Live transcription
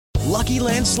Lucky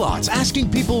Land Slots,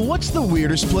 asking people, what's the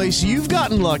weirdest place you've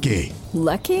gotten lucky?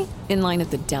 Lucky? In line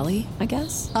at the deli, I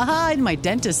guess? Aha, in my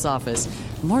dentist's office.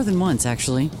 More than once,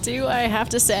 actually. Do I have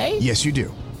to say? Yes, you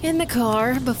do. In the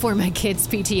car before my kids'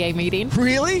 PTA meeting.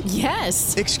 Really?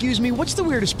 Yes. Excuse me, what's the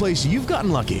weirdest place you've gotten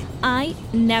lucky? I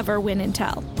never win and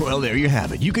tell. Well, there you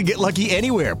have it. You can get lucky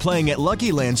anywhere, playing at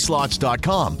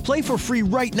LuckyLandSlots.com. Play for free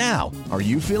right now. Are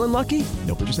you feeling lucky?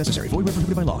 No purchase necessary. Void where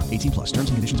prohibited by law. 18+. Terms and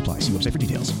conditions apply. See website for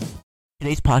details.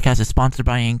 Today's podcast is sponsored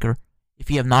by Anchor. If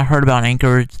you have not heard about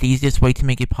Anchor, it's the easiest way to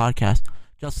make a podcast.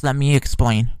 Just let me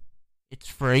explain. It's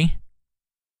free,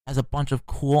 has a bunch of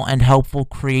cool and helpful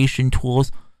creation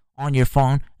tools on your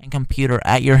phone and computer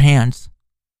at your hands.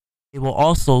 It will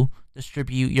also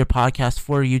distribute your podcast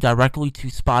for you directly to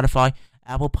Spotify,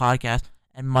 Apple Podcasts,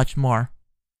 and much more.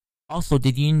 Also,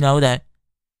 did you know that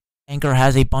Anchor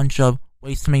has a bunch of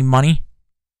ways to make money?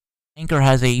 Anchor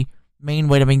has a main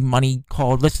way to make money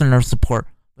called listener support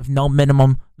with no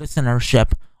minimum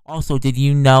listenership. Also, did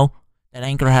you know that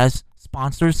Anchor has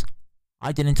sponsors?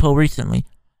 I didn't until recently.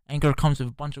 Anchor comes with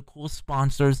a bunch of cool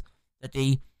sponsors that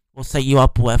they will set you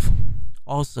up with.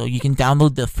 Also, you can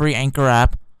download the free Anchor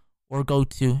app or go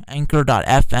to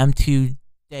anchor.fm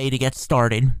today to get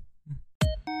started.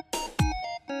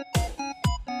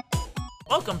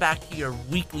 Welcome back to your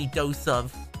weekly dose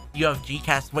of UFG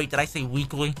cast. Wait, did I say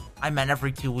weekly? I meant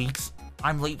every 2 weeks.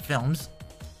 I'm Late Films.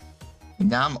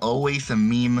 And I'm always a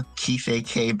meme, Keith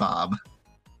A.K. Bob.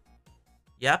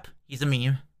 Yep, he's a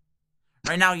meme.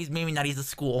 Right now he's memeing that he's a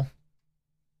school.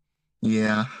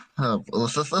 Yeah.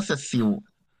 Let's just see.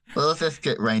 Let's just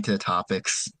get right into the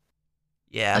topics.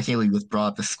 Yeah. I can't believe you just brought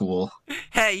up the school.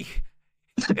 Hey,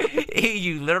 hey,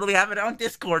 you literally have it on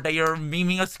Discord that you're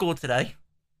memeing a school today.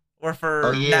 Or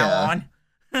for now on.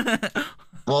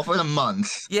 Well, for the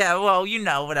month. Yeah, well, you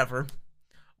know, whatever.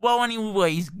 Well,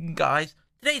 anyways, guys,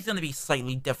 today's going to be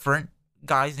slightly different,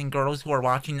 guys and girls who are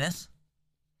watching this.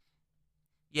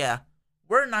 Yeah,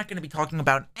 we're not going to be talking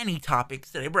about any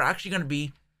topics today. We're actually going to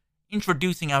be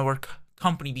introducing our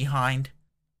company behind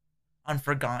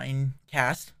Unforgotten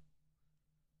Cast.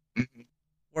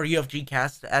 Or UFG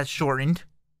Cast, as shortened.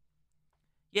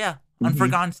 Yeah,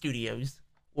 Unforgotten Studios.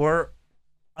 Or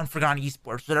Unforgotten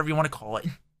Esports, whatever you want to call it.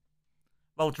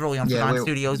 Well, it's really Unforgotten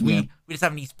Studios. We just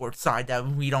have an esports side that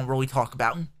we don't really talk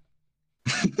about.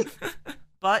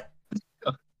 But,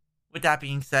 with that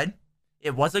being said,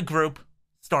 it was a group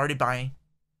started by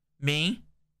me,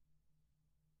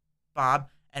 Bob,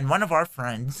 and one of our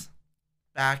friends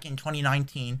back in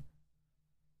 2019,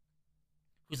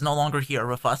 who's no longer here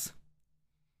with us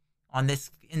in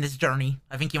this journey.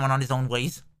 I think he went on his own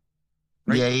ways.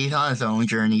 Right? Yeah, he's on his own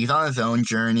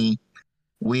journey.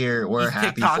 We're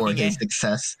happy for his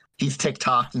success. He's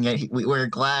TikToking it. We're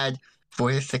glad for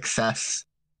his success.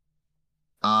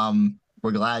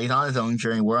 We're glad he's on his own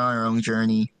journey. We're on our own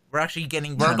journey. We're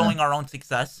going our own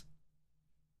success.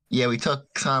 Yeah, we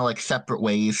took kind of like separate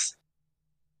ways.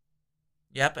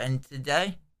 Yep, and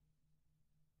today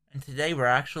we're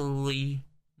actually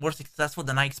more successful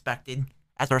than I expected,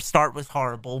 as our start was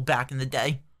horrible back in the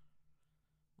day.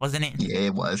 Wasn't it? Yeah,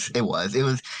 it was. It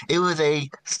was a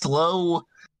slow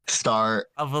start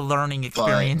of a learning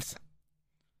experience.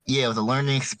 Yeah, it was a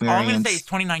learning experience. All I'm gonna say is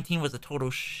 2019 was a total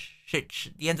shit.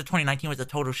 The end of 2019 was a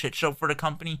total shit show for the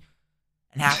company,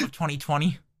 and half of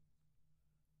 2020,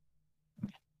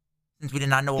 since we did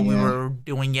not know what we were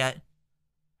doing yet,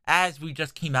 as we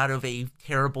just came out of a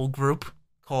terrible group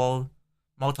called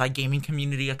Multi-Gaming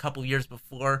Community a couple years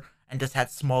before, and just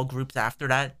had small groups after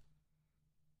that.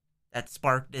 That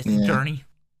sparked this journey.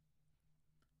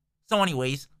 So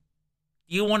anyways,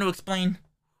 do you want to explain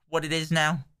what it is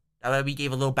now? That way we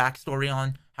gave a little backstory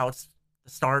on how it's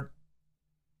the start.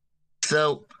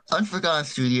 So, Unforgotten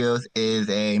Studios is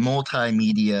a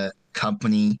multimedia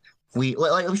company.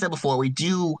 Like we said before, we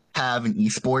do have an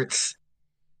esports.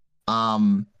 We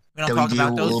don't talk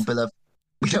about those.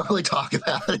 We don't really talk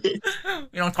about it.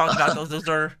 We don't talk about those. Those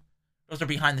are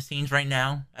behind the scenes right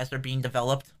now as they're being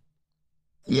developed.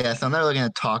 Yeah, so I'm not really going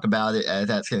to talk about it as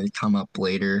that's going to come up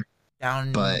later.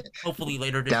 But hopefully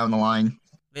later down the line.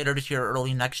 Later this year or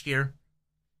early next year.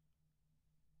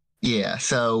 Yeah,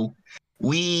 so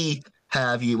we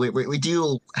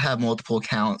do have multiple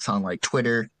accounts on like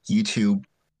Twitter, YouTube.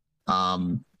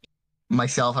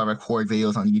 Myself, I record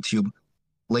videos on YouTube.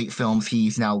 Late Films,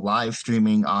 he's now live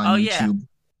streaming on YouTube.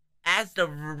 As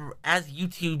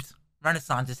YouTube's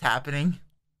renaissance is happening.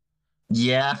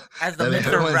 Yeah. As the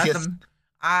Mr. Rhythm,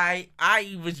 I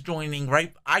was joining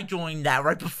I joined that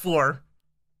right before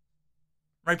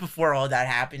all that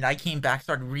happened. I came back,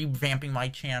 started revamping my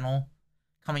channel,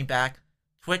 coming back.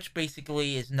 Twitch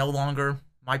basically is no longer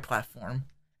my platform.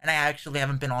 And I actually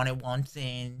haven't been on it once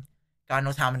in God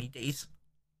knows how many days.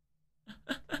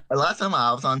 The last time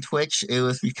I was on Twitch, it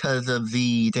was because of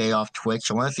the day off Twitch.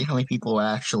 I want to see how many people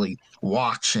are actually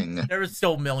watching. There was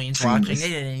still millions Streamers.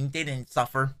 watching. They didn't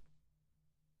suffer.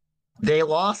 They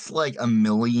lost like 1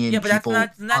 million people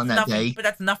that's on that nothing, day. But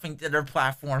that's nothing to their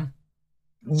platform.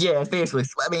 Yeah, basically.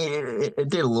 I mean, it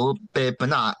did a little bit, but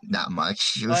not that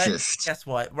much. It was just. Guess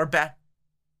what? We're back.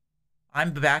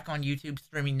 I'm back on YouTube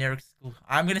streaming there.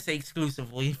 I'm gonna say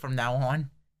exclusively from now on.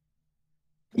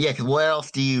 Yeah, because where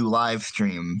else do you live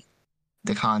stream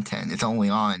the content? It's only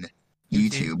on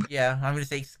YouTube. Yeah, I'm gonna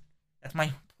say that's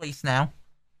my place now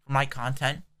for my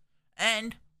content.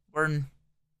 And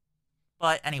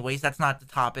but anyways, that's not the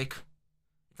topic.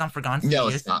 It's Unforgotten Studios. No,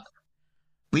 it's not.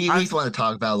 We just want to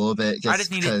talk about it a little bit, just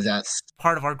because that's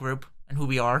part of our group and who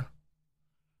we are.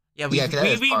 Yeah, we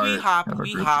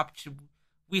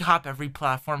hop every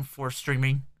platform for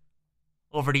streaming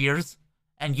over the years,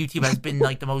 and YouTube has been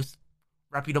like the most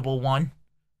reputable one,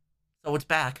 so it's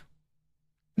back.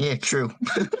 Yeah, true.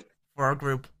 For our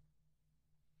group.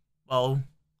 Well,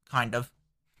 kind of.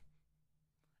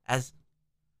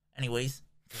 Anyways,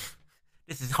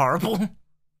 this is horrible,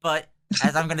 but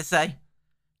as I'm gonna say,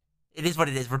 it is what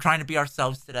it is. We're trying to be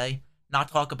ourselves today, not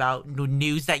talk about the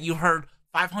news that you heard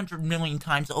 500 million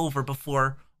times over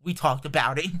before we talked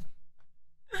about it.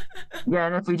 Yeah,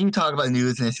 and if we do talk about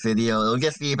news in this video, it'll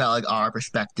just be about like our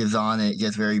perspectives on it,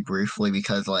 just very briefly,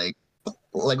 because like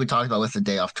we talked about with the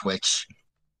day off Twitch,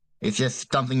 it's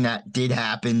just something that did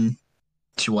happen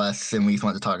to us, and we just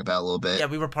want to talk about it a little bit. Yeah,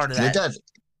 we were part of that.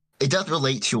 It does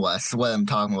relate to us. What I'm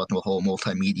talking about, the whole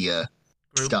multimedia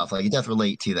group stuff, like it does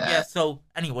relate to that. Yeah. So,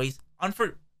 anyways, one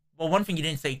thing you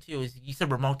didn't say too is you said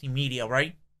we're multimedia,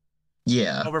 right?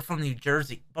 Yeah. But we're from New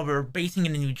Jersey. But we're basing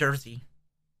in New Jersey.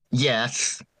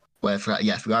 Yes. Well, I forgot.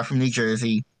 Yes, we are from New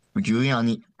Jersey. We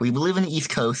live in the East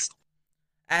Coast.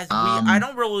 I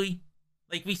don't really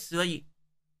like. We say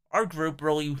our group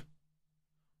really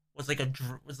was like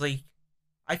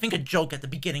I think a joke at the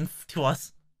beginning to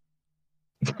us.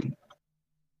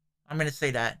 I'm gonna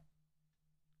say that.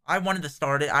 I wanted to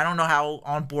start it. I don't know how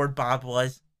on board Bob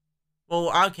was. Well,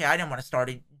 okay, I didn't want to start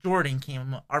it. Jordan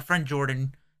came. Our friend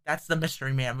Jordan. That's the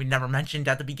mystery man we never mentioned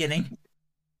at the beginning.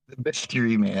 The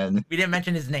mystery man. We didn't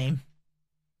mention his name.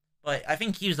 But I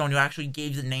think he was the one who actually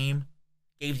gave the name,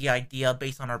 gave the idea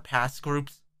based on our past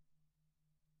groups.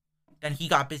 Then he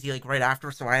got busy like right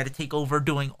after, so I had to take over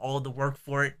doing all the work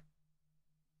for it.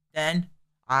 Then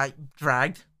I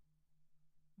dragged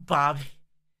Bob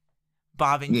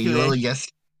into it. You really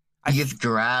just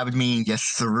grabbed me and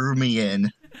just threw me in.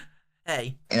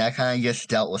 Hey. And I kind of just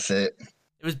dealt with it.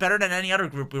 It was better than any other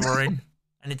group we were in.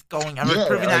 And it's going, I'm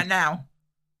proving that now.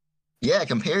 Yeah,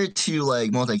 compared to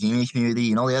like multi-gaming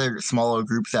community and all the other smaller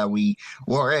groups that we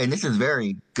were in, this is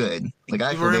very good. Like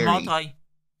I feel very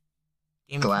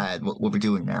glad what we're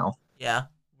doing now. Yeah,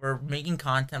 we're making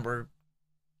content.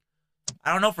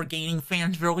 I don't know if we're gaining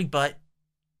fans really, but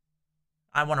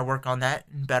I want to work on that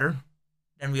better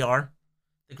than we are.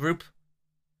 The group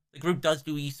does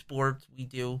do esports. We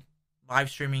do live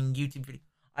streaming, YouTube videos.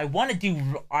 I want to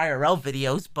do IRL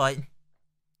videos, but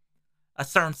a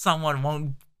certain someone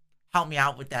won't help me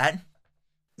out with that.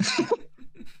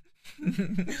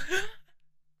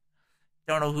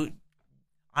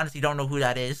 Honestly don't know who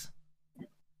that is.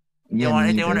 They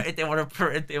want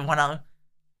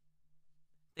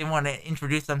to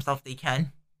introduce themselves, they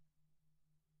can.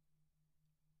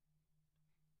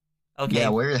 Okay. Yeah,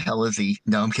 where the hell is he?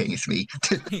 No, I'm kidding, it's me.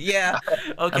 Yeah.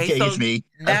 Okay, okay, so it's me.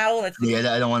 Now I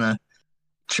don't want to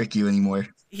trick you anymore.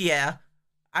 Yeah.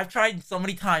 I've tried so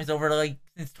many times over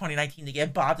since 2019 to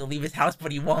get Bob to leave his house,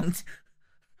 but he won't.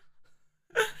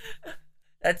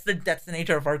 That's the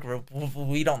nature of our group.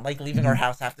 We don't like leaving our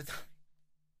house half the time.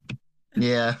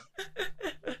 Yeah.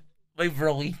 We've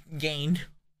really gained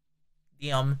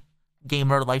the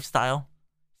gamer lifestyle.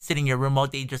 Sit in your room all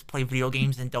day, just play video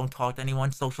games and don't talk to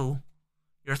anyone. Social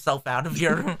yourself out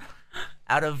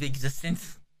of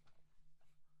existence.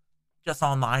 Just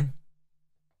online.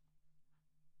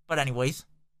 But anyways.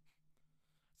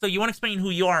 So you want to explain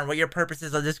who you are and what your purpose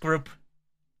is of this group?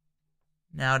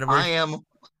 Now I am.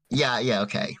 Yeah,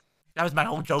 okay. That was my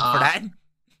whole joke for that.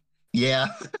 Yeah.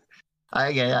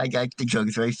 I get the joke.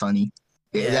 It's very funny.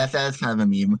 Yeah. That's kind of a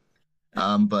meme.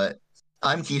 But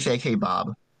I'm Keith, aka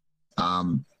Bob.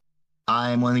 I'm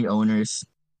one of the owners.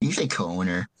 You can say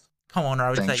co-owner. Co-owner, I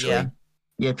would say, yeah.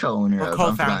 Yeah, co-owner. Or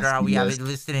co-founder, we have it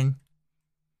listed in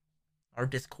our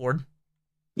Discord.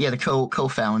 Yeah, the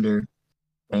co-founder.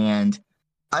 And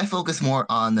I focus more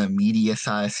on the media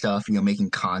side of stuff, making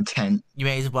content. You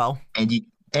may as well. And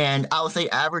And I would say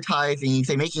advertising,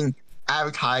 say making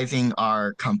advertising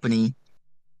our company.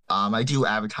 I do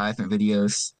advertisement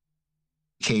videos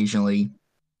occasionally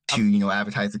to,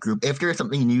 advertise the group. If there's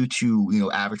something new to,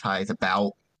 advertise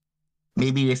about,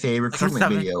 maybe it's a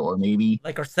recruitment video, or maybe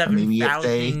like our it's a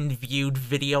 7,000 viewed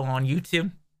video on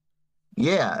YouTube.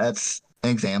 Yeah, that's an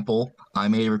example. I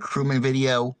made a recruitment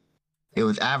video. It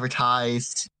was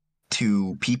advertised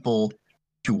to people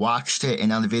who watched it, and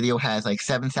now the video has like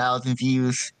 7,000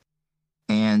 views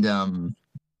and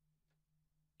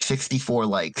 64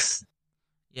 likes.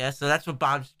 Yeah, so that's what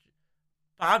Bob's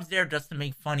there just to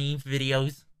make funny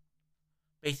videos.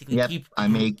 Basically, keep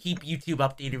YouTube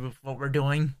updated with what we're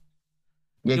doing.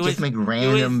 Yeah, just make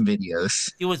random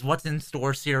videos. It was What's in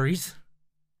Store series.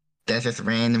 That's just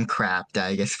random crap that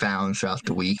I just found throughout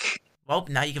the week. Well,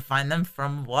 now you can find them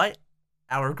from what?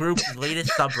 Our group's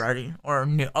latest subreddit. Or,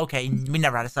 okay, we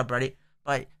never had a subreddit,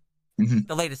 but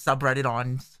the latest subreddit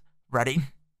on Reddit.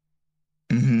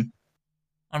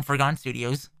 On Forgotten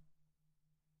Studios.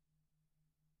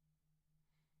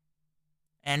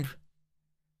 And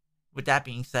with that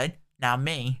being said, now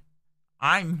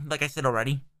I'm, like I said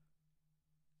already,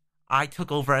 I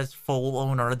took over as full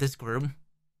owner of this group.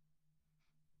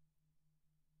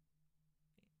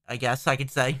 I guess I could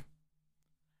say.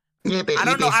 Yeah, but I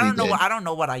don't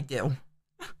know what I do.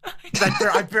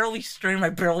 I barely stream. I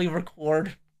barely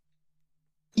record.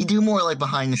 You do more like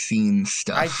behind the scenes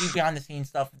stuff. I do behind the scenes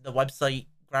stuff. The website,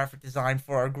 graphic design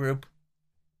for our group.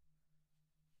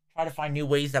 Try to find new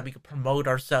ways that we could promote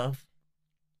ourselves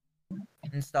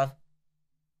and stuff.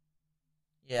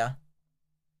 Yeah.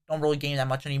 Don't really game that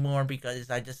much anymore because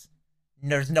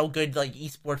there's no good like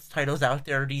esports titles out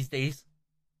there these days.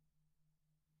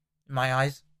 In my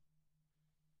eyes.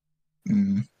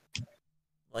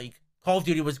 Like, Call of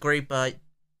Duty was great, but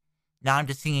now I'm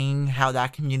just seeing how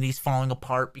that community's falling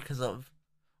apart because of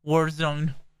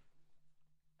Warzone.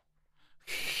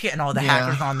 Getting all the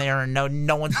hackers on there, and no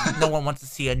one wants to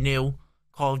see a new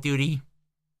Call of Duty.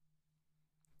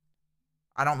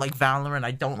 I don't like Valorant.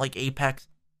 I don't like Apex.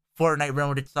 Fortnite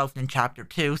ruined itself in Chapter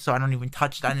 2, so I don't even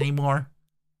touch that anymore.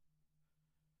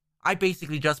 I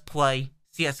basically just play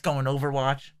CSGO and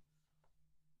Overwatch.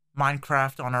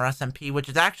 Minecraft on our SMP, which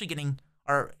is actually getting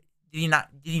our. Did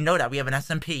you know that we have an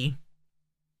SMP?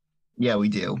 Yeah, we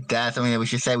do. That's something that we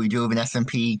should say. We do have an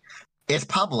SMP. It's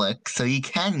public, so you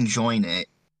can join it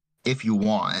if you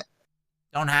want.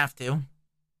 Don't have to.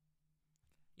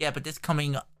 Yeah, but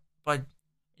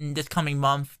in this coming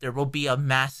month, there will be a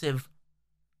massive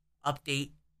update,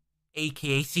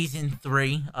 aka Season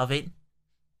 3 of it,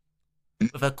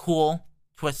 with a cool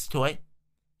twist to it.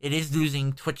 It is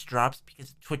losing Twitch drops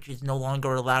because Twitch is no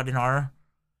longer allowed in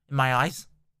my eyes.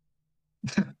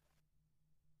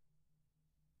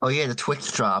 Oh yeah, the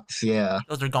Twitch drops, yeah.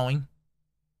 Those are going.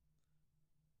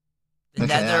 The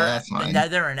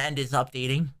Nether and End is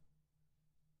updating.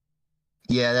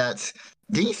 Yeah,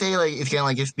 didn't you say like it's gonna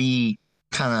like just be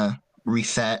kinda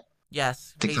reset?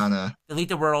 Yes. To kinda delete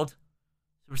the world,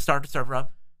 restart the server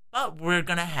up. But we're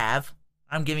gonna have,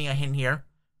 I'm giving a hint here,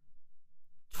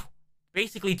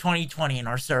 basically 2020 in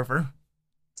our server.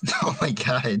 Oh my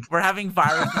god. We're having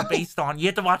viruses based on you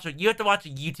have to watch a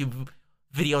YouTube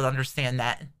video to understand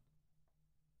that.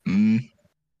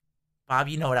 Bob,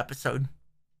 you know what episode.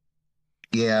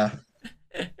 Yeah.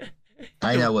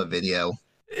 I know what video.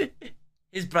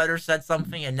 His brother said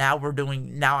something and now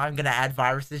I'm gonna add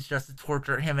viruses just to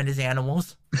torture him and his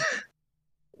animals.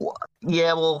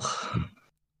 Yeah, well,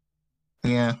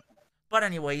 yeah. But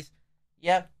anyways,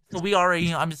 yeah. So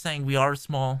I'm just saying we are a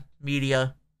small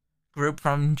media group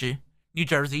from New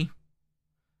Jersey.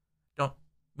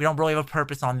 We don't really have a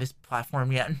purpose on this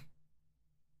platform yet.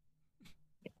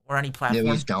 Or any platform.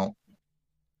 Yeah, we just don't.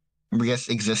 We're just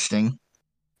existing.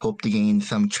 Hope to gain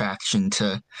some traction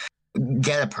to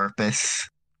get a purpose.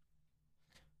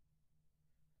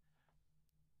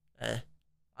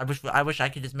 I wish I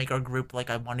could just make our group like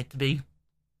I want it to be.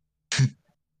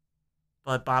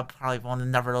 But Bob probably will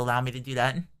never allow me to do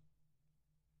that.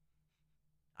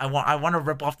 I want to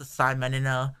rip off the Sidemen in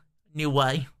a new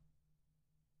way.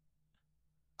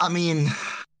 I mean,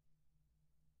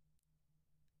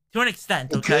 to an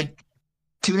extent, okay?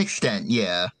 To an extent,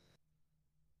 yeah.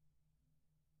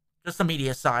 Just the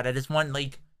media side. I just want,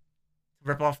 like, to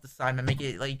rip off the Sidemen, make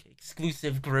it, like,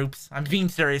 exclusive groups. I'm being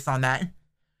serious on that.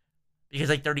 Because,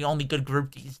 like, they're the only good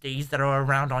group these days that are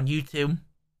around on YouTube.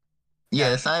 Yeah,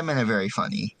 the Sidemen are very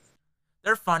funny.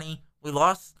 They're funny. We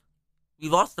lost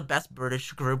the best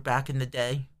British group back in the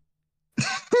day.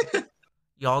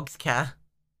 Yogg's Cast.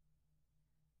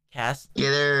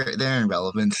 Yeah, they're in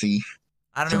relevancy.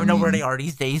 I don't even know where they are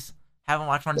these days. Haven't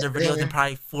watched one of their videos in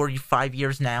probably 45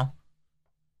 years now.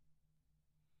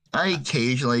 I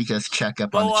occasionally just check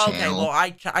up on the channel. Well,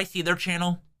 I see their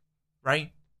channel,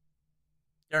 right?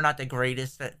 They're not the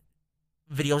greatest at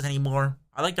videos anymore.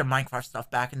 I like their Minecraft stuff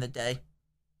back in the day.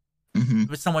 Mm-hmm. It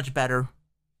was so much better.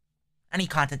 Any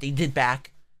content they did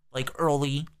back, like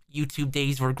early YouTube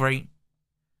days, were great.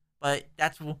 But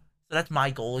that's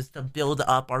my goal, is to build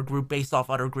up our group based off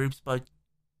other groups, but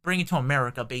bring it to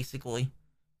America, basically.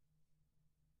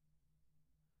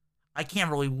 I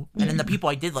can't really... And then the people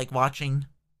I did like watching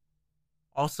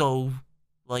also,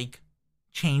 like,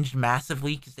 changed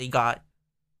massively, because they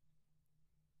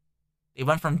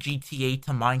went from GTA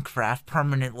to Minecraft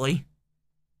permanently.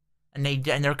 And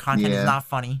their content is not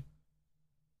funny.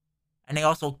 And they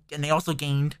also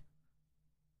gained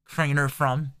Crainer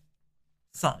from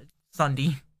Sunday.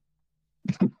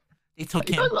 They took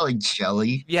him. Talking about, like,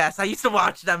 Jelly? Yes, I used to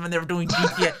watch them when they were doing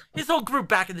GTA. His whole group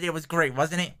back in the day was great,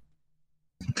 wasn't it?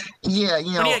 Yeah, I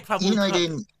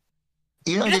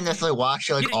didn't necessarily watch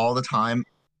it like all the time.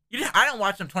 I don't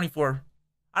watch them 24.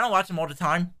 I don't watch them all the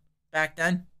time back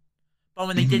then. But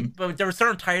when they did, but there were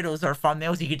certain titles or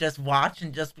thumbnails you could just watch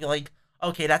and just be like,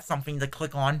 okay, that's something to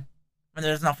click on when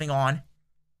there's nothing on.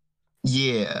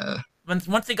 Yeah.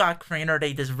 Once they got Crainer,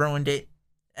 they just ruined it.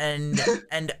 And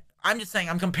I'm just saying,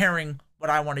 I'm comparing what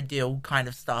I want to do, kind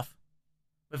of stuff,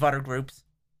 with other groups.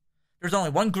 There's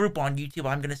only one group on YouTube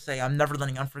I'm gonna say I'm never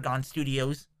letting Unforgotten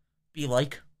Studios be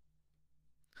like,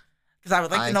 because I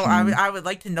would like to know. I would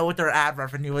like to know what their ad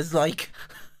revenue is like.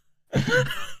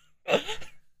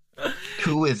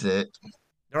 Who is it?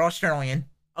 They're Australian.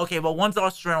 Okay, well, one's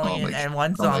Australian and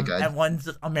one's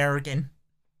American.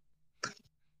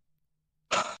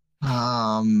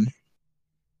 Why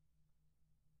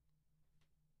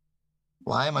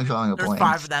am I drawing a blank? There's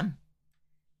 5 of them.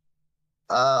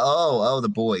 The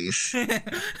boys.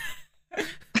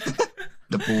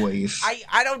 The boys.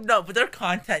 I don't know, but their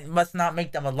content must not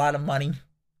make them a lot of money.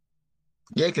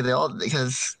 Yeah,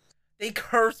 because they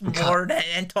curse more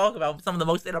and talk about some of the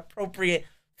most inappropriate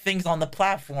things on the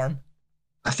platform.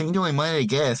 I think the only money they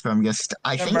get is from it's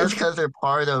because they're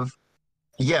part of...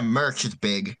 Yeah, merch is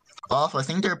big. Also, I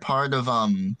think they're part of,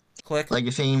 Click. Like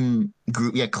the same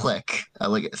group, Click.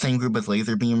 Like, same group as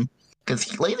Laserbeam. Because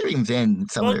Laserbeam's in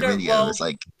some of their videos,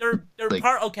 they're like,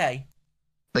 part... Okay.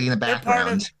 Like, in the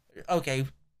background. Okay,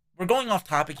 we're going off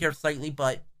topic here slightly,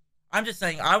 but I'm just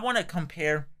saying, I want to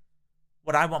compare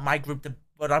what I want my group to...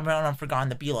 What I want Unforgotten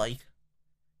to be like.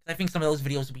 I think some of those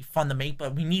videos would be fun to make,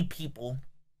 but we need people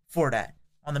for that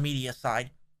on the media side.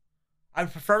 I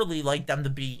would preferably like them to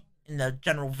be in the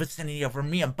general vicinity of where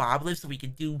me and Bob live, so we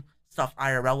could do stuff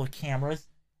IRL with cameras,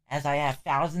 as I have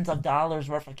thousands of dollars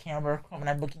worth of camera equipment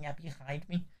I'm looking at behind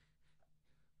me.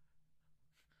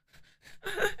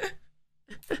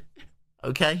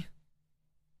 Okay?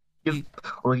 Just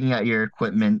looking at your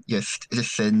equipment, just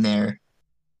sitting there.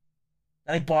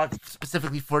 That I bought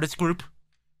specifically for this group.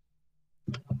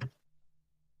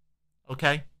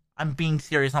 Okay? I'm being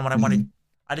serious on what I wanted.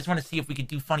 I just want to see if we could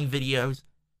do funny videos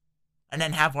and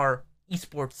then have our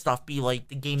esports stuff be like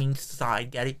the gaming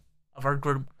side, get it? Of our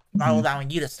group. Not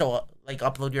allowing you to still like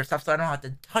upload your stuff, so I don't have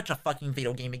to touch a fucking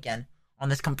video game again on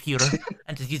this computer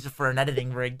and just use it for an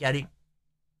editing rig, get it?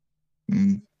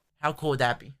 How cool would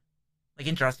that be? Like,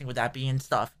 interesting would that be and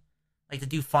stuff? Like, to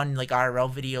do fun, like,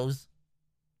 IRL videos.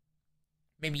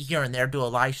 Maybe here and there do a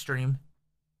live stream.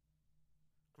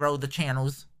 Grow the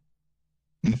channels.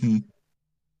 And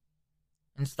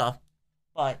stuff.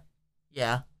 But,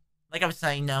 yeah. Like I was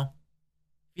saying, no.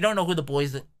 If you don't know who the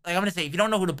boys... Like, I'm gonna say, if you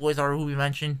don't know who the boys are or who we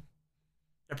mentioned,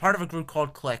 they're part of a group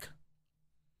called Click,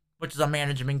 which is a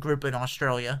management group in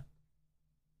Australia.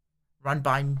 Run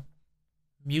by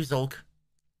Muzilk.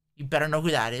 You better know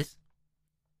who that is.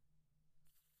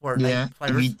 Fortnite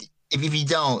players. If you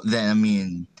don't, then, I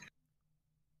mean...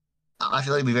 I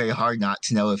feel like it'd be very hard not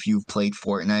to know if you've played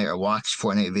Fortnite or watched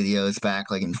Fortnite videos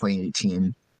back, like, in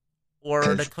 2018.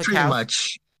 Or the Click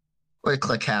House. Or the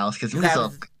Click House, because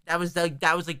that was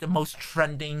like the most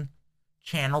trending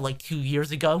channel like 2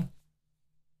 years ago.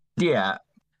 Yeah,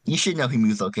 you should know who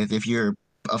Muzilk is if you're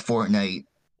a Fortnite,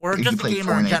 or just a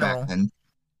gamer in general.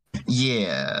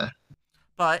 Yeah,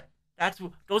 but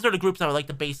those are the groups that I like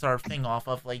to base our thing off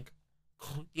of, like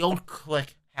the old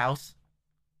Click House,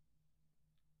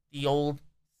 the old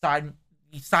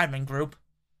Sidemen group,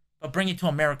 but bring it to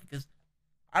America, because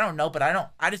I don't know, but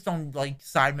I just don't like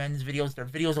Sidemen's videos. Their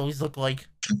videos always look like,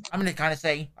 I'm gonna kind of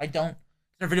say I don't.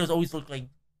 Their videos always look like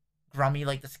grummy,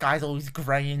 like the sky's always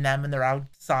gray in them and they're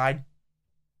outside.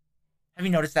 Have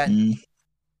you noticed that?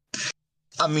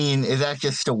 I mean, is that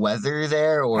just the weather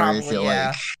there, or Probably, is it yeah.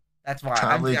 like... That's why.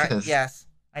 Probably because Yes,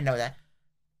 I know that.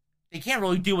 They can't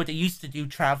really do what they used to do,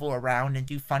 travel around and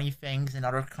do funny things in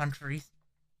other countries.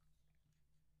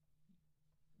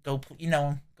 Go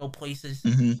places,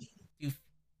 hmm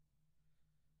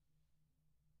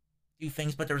do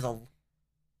things, but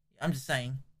I'm just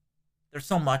saying, there's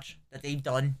so much that they've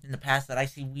done in the past that I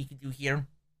see we could do here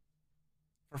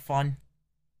for fun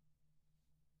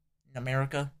in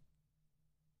America.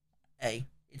 Hey,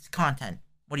 it's content.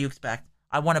 What do you expect?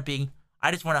 I want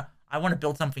to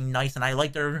build something nice, and I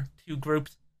like their two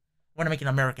groups. I want to make an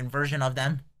American version of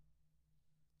them.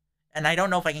 And I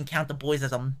don't know if I can count the boys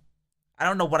as I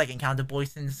don't know what I can count the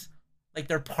boys since, like,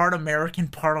 they're part American,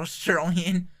 part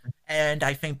Australian, and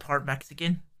I think part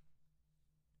Mexican,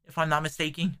 if I'm not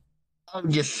mistaken. I'll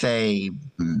just say,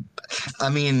 I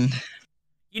mean,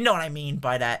 You know what I mean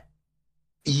by that.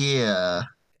 yeah,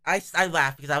 I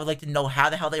laugh because I would like to know how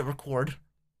the hell they record.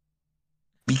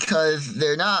 because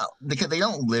they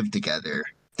don't live together.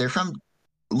 They're from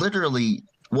literally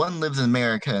one lives in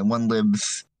America and one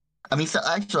lives. I mean, so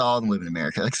actually, all of them live in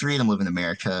America. Like 3 of them live in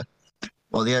America.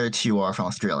 Well, the other 2 are from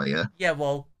Australia. Yeah,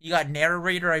 well, you got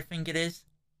narrator, I think it is.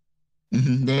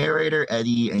 Narrator,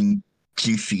 Eddie, and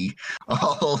Juicy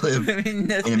all live in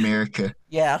America,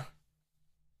 Yeah.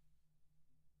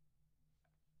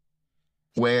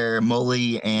 where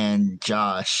Molly and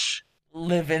Josh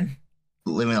Living.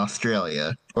 live in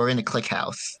Australia or in the Click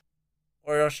House.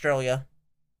 Or Australia.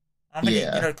 I don't think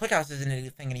Yeah. ClickHouse isn't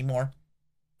anything anymore.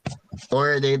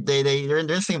 Or they're in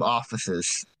the same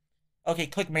offices. Okay,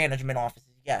 Click Management offices,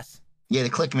 yes. Yeah, the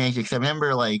Click Manager. Because I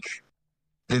remember like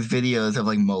there's videos of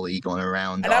like Molly going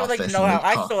around. And the I would like to office know and, how.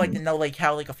 like, I'd still like to talking. know like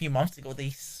how like a few months ago they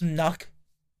snuck.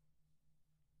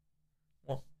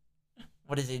 Well,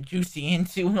 what is it? Juicy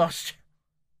into Australia.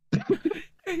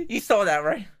 You saw that,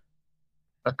 right?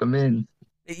 Suck 'em in.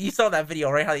 You saw that video,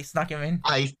 right? How they snuck him in.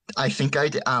 I think I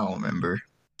did. I don't remember.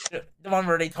 The one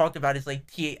where they talked about is like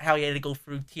how he had to go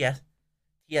through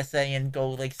TSA and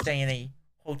go like stay in a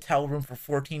hotel room for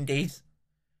 14 days,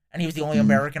 and he was the only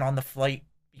American on the flight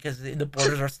because the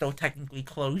borders are still technically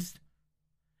closed,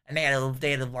 and they had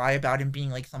to lie about him being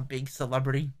like some big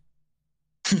celebrity.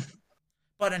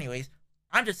 But anyways,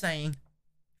 I'm just saying,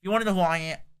 if you want to know who I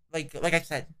am, like I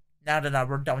said, now that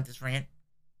we're done with this rant,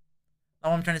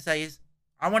 all I'm trying to say is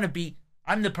I'm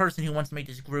the person who wants to make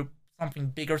this group something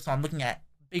bigger, so I'm looking at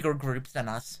bigger groups than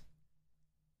us.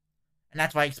 And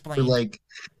that's why I explained. Like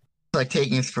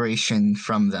take inspiration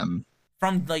from them.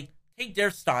 From, like, take their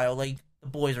style, like the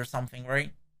boys or something,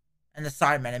 right? And the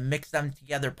Sidemen, and mix them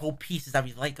together, pull pieces that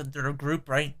we like of their group,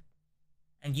 right?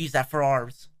 And use that for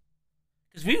ours.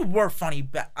 Because we were funny,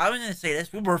 I was going to say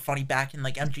this, we were funny back in,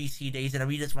 like, MGC days, and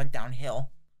we just went downhill.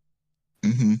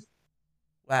 Mm-hmm.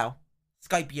 Wow.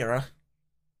 Skype era.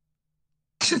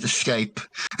 The Skype.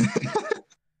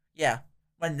 Yeah.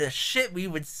 When the shit we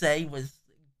would say was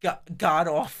god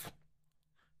awful.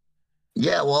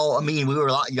 Yeah, well, I mean, we were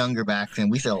a lot younger back then.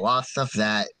 We said a lot of stuff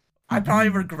that I probably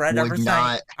regret ever saying.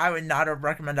 not. I would not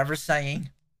recommend ever saying.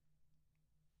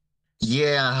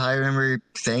 Yeah, I remember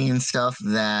saying stuff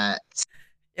that.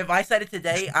 If I said it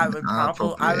today, I would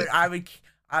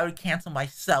I would cancel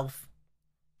myself.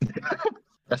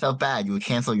 That's how bad you would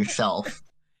cancel yourself.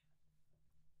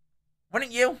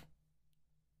 Wouldn't you?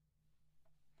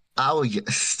 I would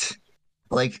just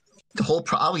like the whole.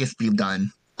 I would just be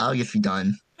done. I would just be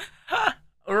done.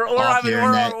 Or Off the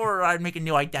internet. or I'd make a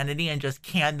new identity and just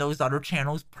can those other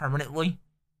channels permanently.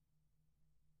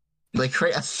 Like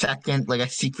create a second, like a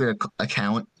secret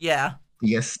account. Yeah.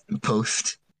 Yes,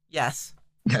 post. Yes.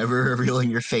 Never revealing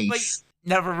your face.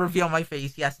 Never reveal my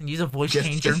face. Yes, and use a voice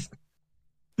changer.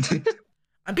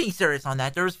 I'm being serious on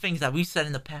that. There's things that we said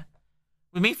in the past.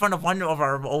 We made fun of one of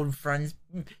our old friends.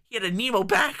 He had a Nemo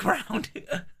background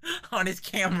on his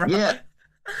camera.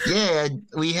 Yeah,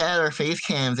 we had our face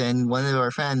cams, and one of our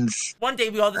friends. One day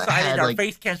we all decided our like,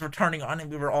 face cams were turning on,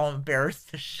 and we were all embarrassed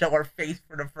to show our face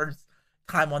for the first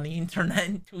time on the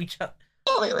internet to each other.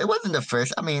 Oh, it wasn't the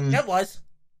first. I mean, That was.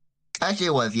 actually,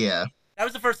 it was. Yeah, That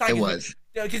was the first time. it was.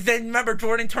 Because then remember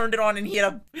Jordan turned it on and he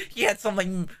had some like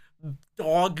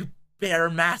dog bear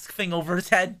mask thing over his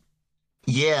head.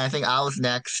 Yeah, I think I was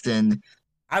next, and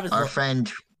I was our friend.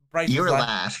 Bryce. You was were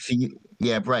last. last.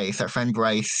 Yeah, Bryce, our friend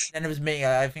Bryce. Then it was me.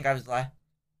 I think I was last.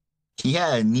 He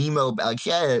had a Nemo. Like he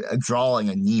had a drawing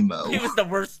of Nemo. He was the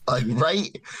worst. Like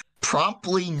right,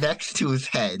 promptly next to his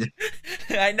head.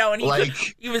 I know, and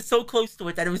Like he was so close to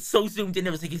it that it was so zoomed in.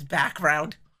 It was like his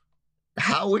background.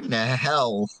 how in the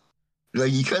hell?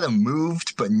 Like you could have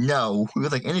moved, but no. He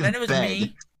was like in his Then it was bed.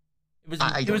 me. It was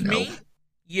I it don't was know. me,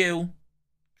 you,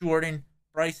 Jordan,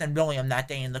 Bryce, and William that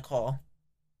day in the call.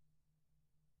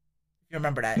 You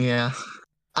remember that? Yeah.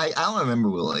 I don't remember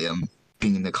William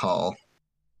being in the call.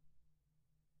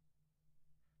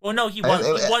 Well, no, he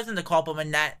was in the call, but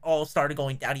when that all started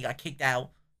going down, he got kicked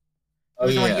out. Oh,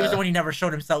 He was the one who never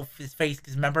showed his face,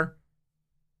 because remember?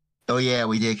 Oh, yeah,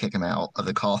 we did kick him out of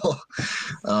the call.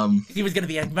 He was going to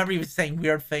be, remember he was saying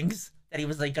weird things that he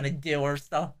was, like, going to do or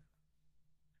stuff?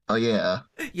 Oh, yeah.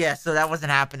 Yeah, so that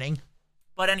wasn't happening.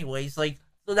 But anyways, like,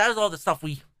 so that was all the stuff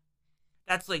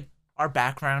that's, like, our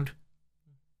background.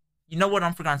 You know what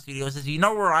Unforgotten Studios is. You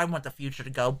know where I want the future to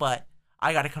go, but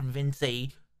I gotta convince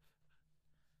a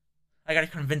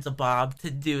Bob to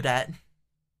do that.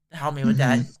 To help me with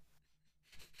that.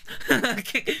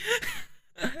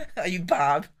 Are you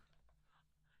Bob?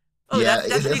 Oh, yeah,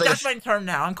 that's my term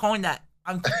now. I'm calling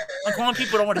I'm calling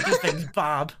people who don't want to do things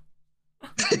Bob.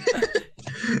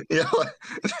 You know what?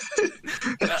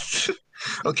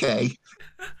 Okay.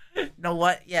 You know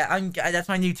what? Yeah, that's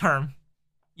my new term.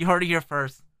 You heard it here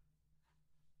first.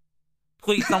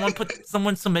 Please,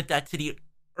 someone submit that to the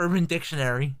Urban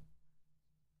Dictionary.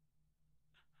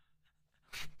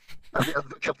 I'm gonna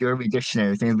look up the Urban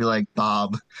Dictionary. It's gonna be like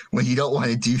Bob when you don't want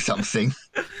to do something.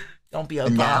 Don't be a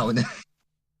Bob. Noun.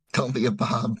 Don't be a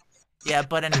Bob. Yeah,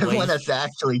 but anyway. Everyone that's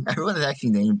actually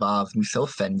named Bob's gonna be so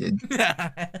offended.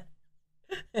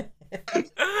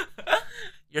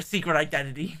 Your secret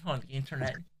identity on the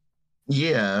internet.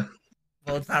 Yeah.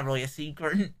 Well, it's not really a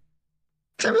secret.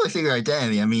 It's not really a secret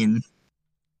identity. I mean,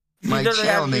 my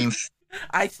channel name's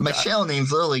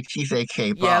literally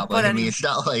TJK Bob. Yeah, but I mean, it's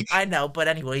not like I know, but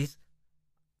anyways,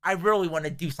 I really want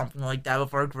to do something like that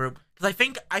with our group because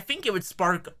I think it would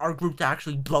spark our group to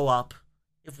actually blow up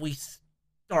if we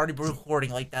started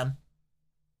recording like them.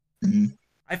 Mm-hmm.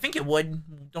 I think it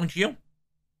would, don't you?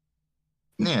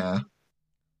 Yeah.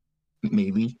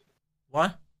 Maybe.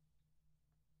 What?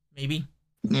 Maybe.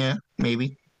 Yeah,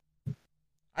 maybe.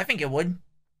 I think it would.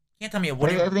 Can't tell me it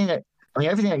wouldn't. Everything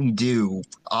that you do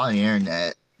on the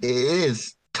internet,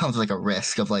 comes with like a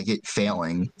risk of like it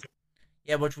failing.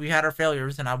 Yeah, which we had our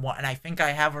failures, and I think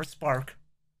I have our spark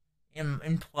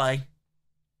in play.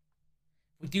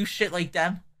 We do shit like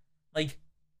them, like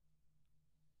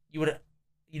you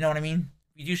know what I mean?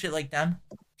 We do shit like them.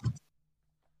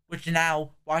 Which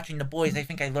now, watching The Boys, I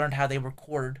think I learned how they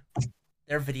record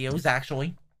their videos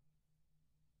actually.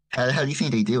 How do you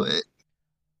think they do it?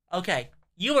 Okay,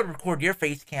 you would record your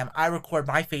face cam. I record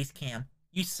my face cam.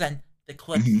 You send the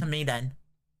clips to me then.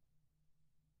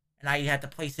 And I had to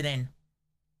place it in.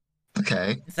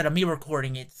 Okay. Instead of me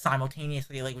recording it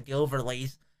simultaneously, like with the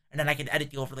overlays. And then I can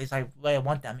edit the overlays the way I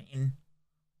want them in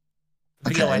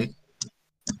video. Okay.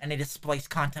 And they just splice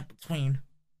content between.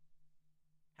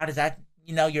 How does that,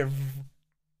 your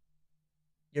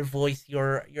voice,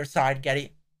 your side, get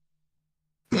it?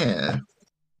 Yeah.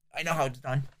 I know how it's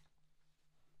done.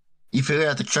 You figured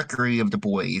out the trickery of The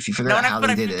Boys. You figured out how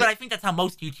they did it. But I think that's how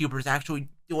most YouTubers actually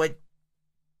do it.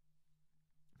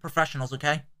 Professionals,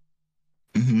 okay?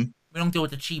 Mm-hmm. We don't do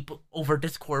it the cheap over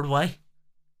Discord way.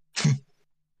 I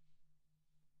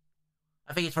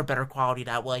think it's for better quality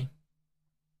that way.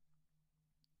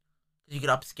 You could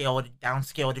upscale it,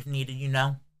 downscale it if needed,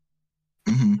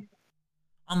 Mm-hmm.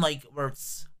 Unlike where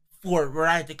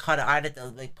I had to cut it, I had to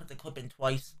like put the clip in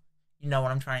twice. You know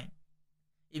what I'm trying?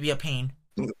 It'd be a pain.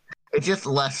 It's just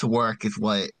less work, is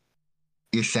what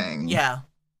you're saying. Yeah.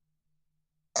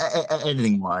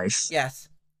 Editing-wise. Yes.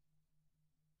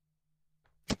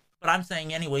 But I'm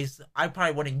saying, anyways, I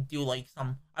probably wouldn't do I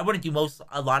wouldn't do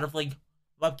a lot of like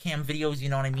webcam videos. You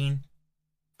know what I mean?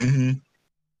 Mm-hmm.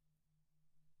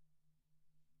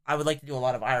 I would like to do a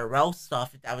lot of IRL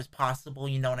stuff if that was possible.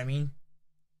 You know what I mean?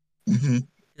 Mm-hmm.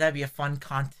 That'd be a fun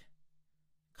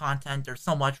content. There's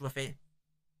so much with it.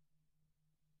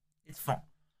 It's fun.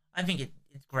 I think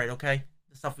it's great, okay?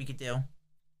 The stuff we could do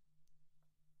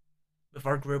with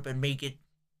our group and make it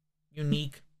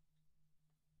unique.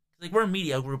 Like, we're a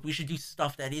media group. We should do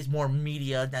stuff that is more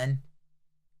media than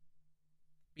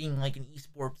being like an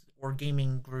esports or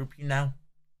gaming group, Because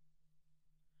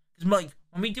like,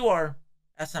 when we do our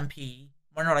SMP, you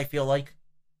know what I feel like?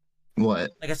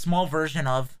 What? Like a small version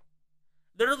of...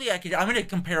 Literally, I'm going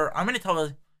to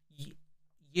tell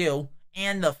you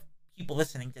and the people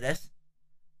listening to this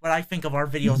what I think of our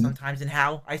videos sometimes and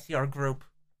how I see our group.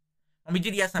 When we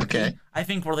do the SMP, okay. I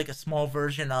think we're like a small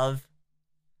version of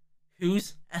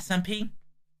whose SMP?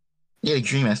 Yeah,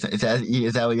 Dream SMP.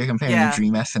 Is that what you're comparing to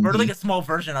Dream SMP? We're like a small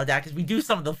version of that because we do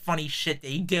some of the funny shit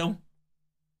they do.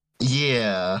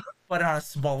 Yeah. But on a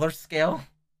smaller scale.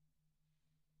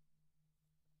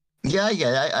 Yeah,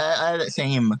 I had that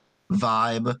same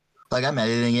vibe. Like, I'm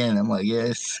editing it and I'm like, yeah,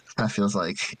 it kind of feels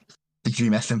like the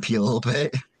Dream SMP a little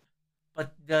bit.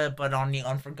 but on the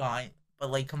Unforgotten,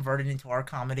 but like converted into our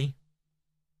comedy.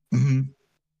 Mm-hmm.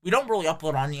 We don't really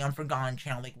upload on the Unforgotten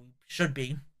channel like we should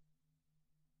be.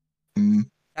 Mm-hmm.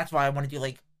 That's why I want to do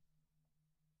like,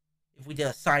 if we did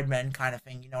a Sidemen kind of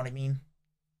thing, you know what I mean?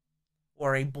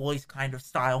 Or a boys kind of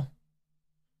style.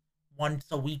 Once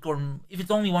a week, or if it's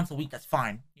only once a week, that's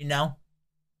fine, you know?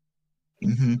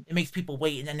 Mm-hmm. It makes people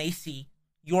wait, and then they see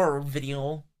your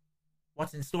video,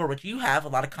 what's in store, which you have a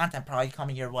lot of content probably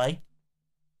coming your way.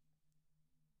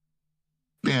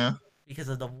 Yeah. Because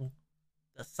of the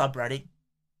subreddit.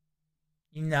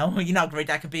 You know how great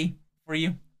that could be for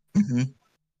you? Mm-hmm.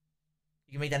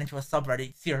 You can make that into a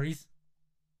subreddit series.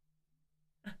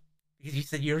 Because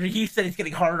you said it's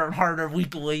getting harder and harder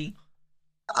weekly.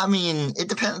 I mean, it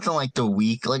depends on like the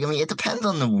week. Like, I mean, it depends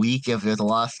on the week. If there's a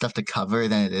lot of stuff to cover,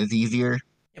 then it is easier.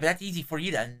 Yeah, but that's easy for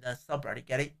you then, the subreddit,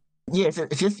 get it? Yeah,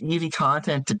 it's just easy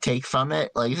content to take from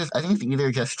it. Like, I think it's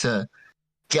either just to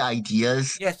get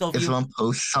ideas. Yeah, so if someone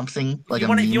posts something like if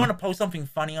a meme. if you want to post something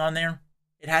funny on there,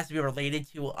 it has to be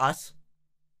related to us.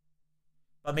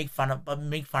 But make fun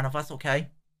of us, okay?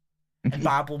 And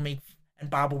Bob will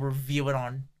review it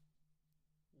on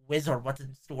Wizard What's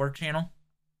in Store channel.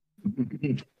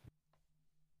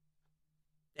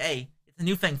 Hey, it's a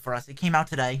new thing for us. It came out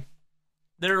today.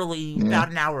 Literally about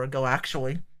an hour ago,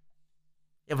 actually.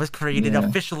 It was created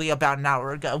officially about an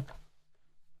hour ago.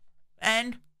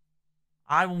 And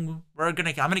I'm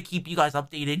gonna keep you guys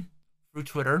updated through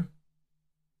Twitter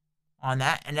on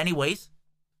that. And anyways,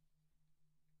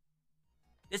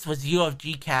 this was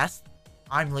UFG Cast.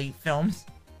 I'm Late Films.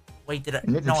 Wait,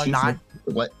 no, I'm not.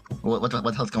 What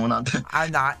the hell's going on?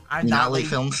 I'm not Late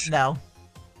Films. No,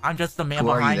 I'm just the man Who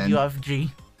behind are you,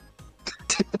 UFG.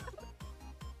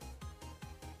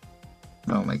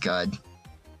 Oh my god.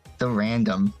 So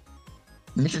random.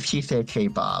 And this is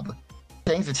Keith Bob.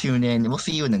 Thanks for tuning in. We'll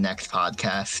see you in the next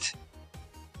podcast.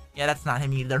 Yeah, that's not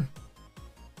him either.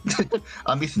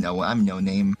 I'm No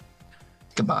Name.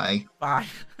 Goodbye. Bye.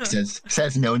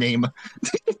 says No Name.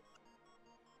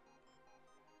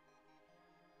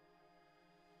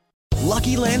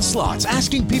 Lucky Land Slots,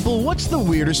 asking people, what's the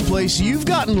weirdest place you've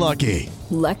gotten lucky?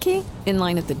 Lucky? In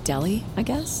line at the deli, I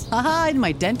guess? Aha, in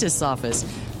my dentist's office.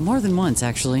 More than once,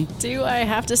 actually. Do I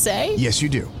have to say? Yes, you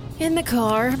do. In the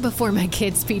car before my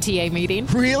kids' PTA meeting.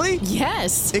 Really?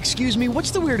 Yes. Excuse me, what's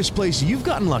the weirdest place you've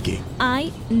gotten lucky?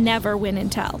 I never win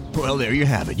and tell. Well, there you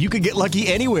have it. You can get lucky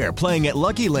anywhere, playing at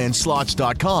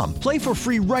LuckyLandSlots.com. Play for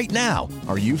free right now.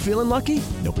 Are you feeling lucky?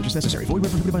 No purchase necessary. Void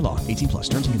where prohibited by law. 18+.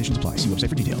 Terms and conditions apply. See website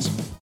for details.